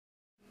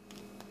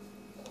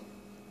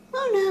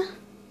Mona.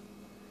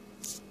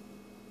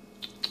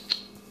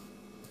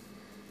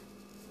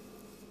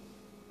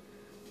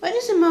 What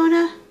is it,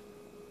 Mona?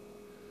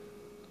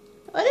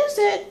 What is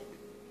it?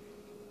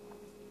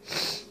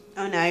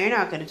 Oh, no, you're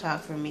not going to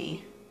talk for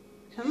me.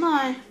 Come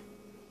on.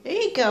 There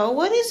you go.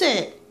 What is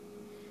it?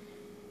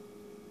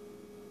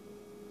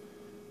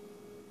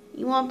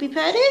 You want to be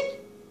petted?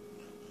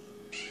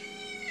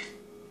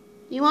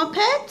 You want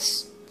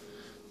pets?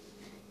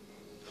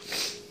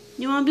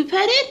 You want to be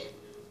petted?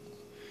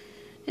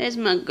 There's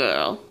my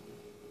girl.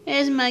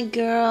 There's my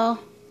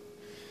girl.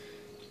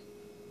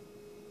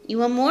 You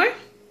want more?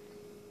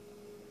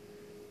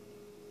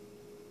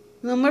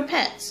 You want more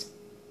pets?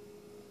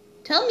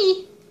 Tell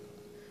me.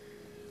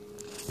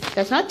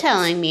 That's not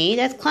telling me.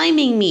 That's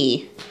climbing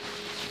me.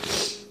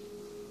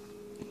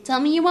 Tell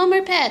me you want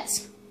more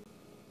pets.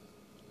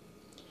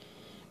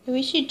 I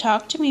wish you'd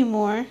talk to me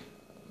more.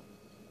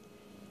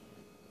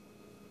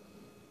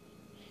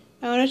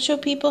 I want to show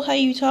people how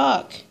you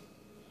talk.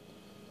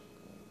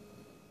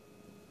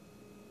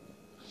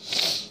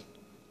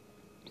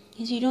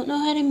 Because you don't know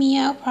how to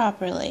meow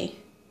properly.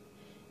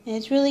 And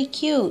it's really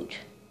cute.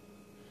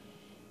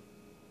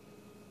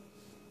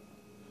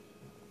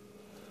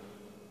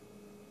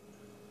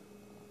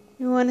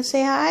 You want to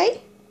say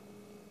hi?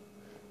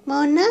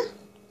 Mona?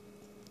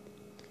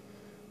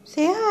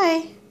 Say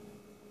hi.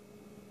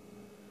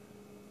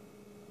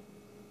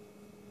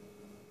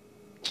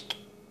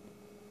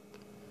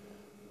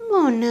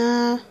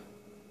 Mona.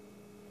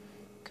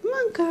 Come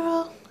on,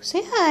 girl.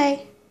 Say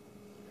hi.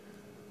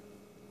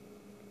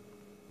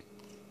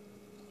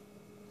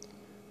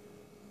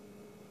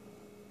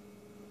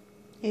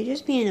 You're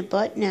just being a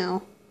butt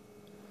now.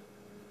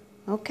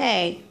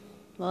 Okay.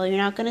 Well, you're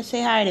not going to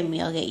say hi to me.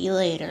 I'll get you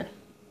later.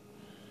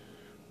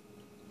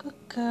 Good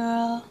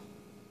girl.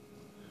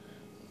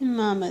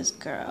 Mama's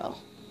girl.